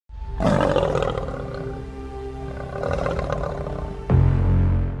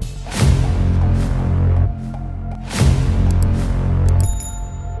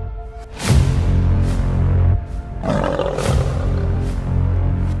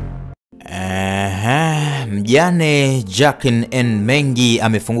Mjane Jackline Mengi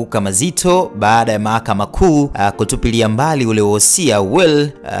amefunguka mazito baada ya mahakama kuu kutupilia mbali ule wosia will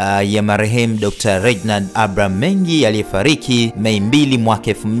ya marehemu Dr. Reginald Abraham Mengi aliyefariki Mei 2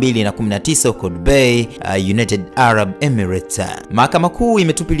 mwaka 2019 huko Dubai, United Arab Emirates. Mahakama kuu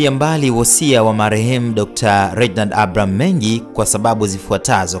imetupilia mbali wosia wa marehemu Dr. Reginald Abraham Mengi kwa sababu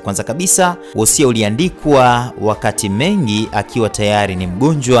zifuatazo. Kwanza kabisa, wosia uliandikwa wakati Mengi akiwa tayari ni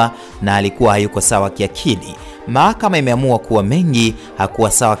mgonjwa na alikuwa hayuko sawa kiakili. Mahakama imeamua kuwa Mengi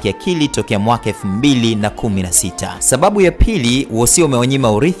hakuwa sawa kiakili tokea mwaka 2016. Sababu ya pili, wosia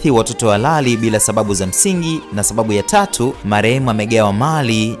umewanyima urithi watoto halali bila sababu za msingi, na sababu ya tatu, marehemu amegawa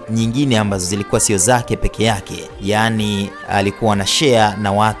mali nyingine ambazo zilikuwa sio zake peke yake, yani alikuwa na share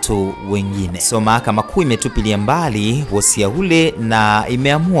na watu wengine. So mahakama kuu imetupilia mbali wosia ule na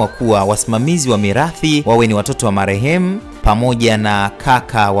imeamua kuwa wasimamizi wa mirathi wawe ni watoto wa marehemu pamoja na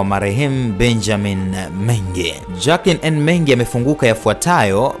kaka wa marehemu Benjamin Mengi. Jackline Mengi amefunguka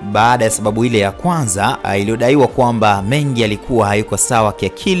yafuatayo baada ya sababu ile ya kwanza iliyodaiwa kwamba Mengi alikuwa hayuko sawa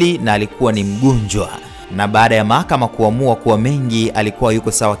kiakili na alikuwa ni mgonjwa, na baada ya mahakama kuamua kuwa Mengi alikuwa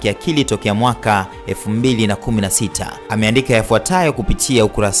yuko sawa kiakili tokea mwaka 2016. Ameandika yafuatayo kupitia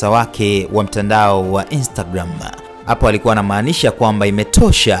ukurasa wake wa mtandao wa Instagram. Hapo alikuwa anamaanisha kwamba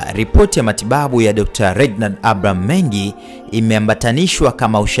imetosha, ripoti ya matibabu ya Dr. Reginald Abraham Mengi imeambatanishwa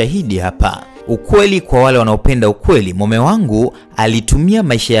kama ushahidi hapa. Ukweli kwa wale wanaopenda ukweli, mume wangu alitumia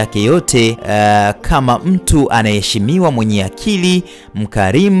maisha yake yote kama mtu anayeheshimiwa, mwenye akili,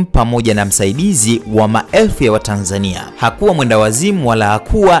 mkarimu pamoja na msaidizi wa maelfu ya Watanzania. Hakuwa mwenda wazimu wala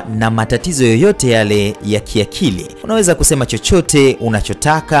hakuwa na matatizo yoyote yale ya kiakili. Unaweza kusema chochote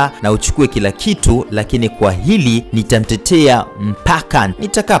unachotaka na uchukue kila kitu, lakini kwa hili nitamtetea mpaka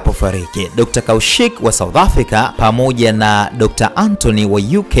nitakapofariki. Dr. Kaushik wa South Africa pamoja na Dr. Anthony wa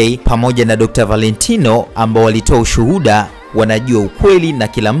UK pamoja na Dr. Valentino ambao walitoa ushuhuda wanajua ukweli na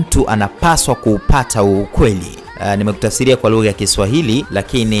kila mtu anapaswa kuupata ukweli. Nimekutafsiria kwa lugha ya Kiswahili,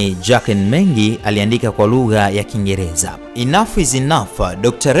 lakini Jackline Mengi aliandika kwa lugha ya Kiingereza. Enough is enough.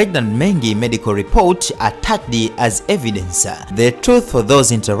 Dr. Reginald Mengi medical report attached as evidence. The truth for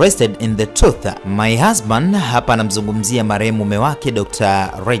those interested in the truth. My husband, hapa anamzungumzia marehemu mume wake Dr.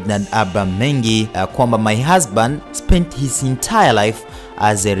 Reginald Abraham Mengi, kwamba my husband spent his entire life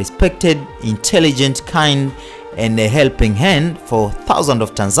as a respected, intelligent, kind and a helping hand for thousands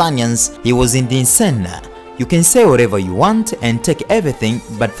of Tanzanians. He was in the insane. You can say whatever you want and take everything,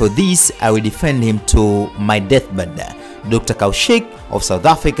 but for this I will defend him to my deathbed. Dr. Kaushik of South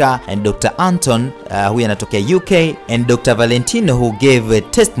Africa and Dr. Anton who anatokea UK and Dr. Valentino who gave a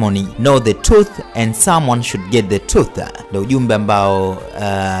testimony know the truth and someone should get the truth. Ndio ujumbe ambao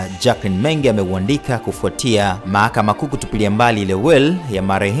Jackline Mengi ameuandika kufuatia mahakama kuu kutupilia mbali ile will ya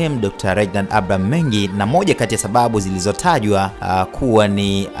marehemu Dr. Reginald Abraham Mengi, na moja kati ya sababu zilizotajwa kuwa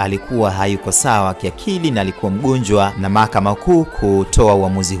ni alikuwa hayuko sawa kiakili na alikuwa mgonjwa, na mahakama kuu kutoa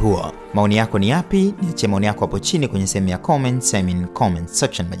uamuzi huo. Maoni yako ni yapi? Niachie maoni yako hapo chini kwenye sehemu ya comments, comment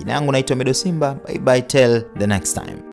section. Majina yangu naitwa Medo Simba. Bye bye till the next time.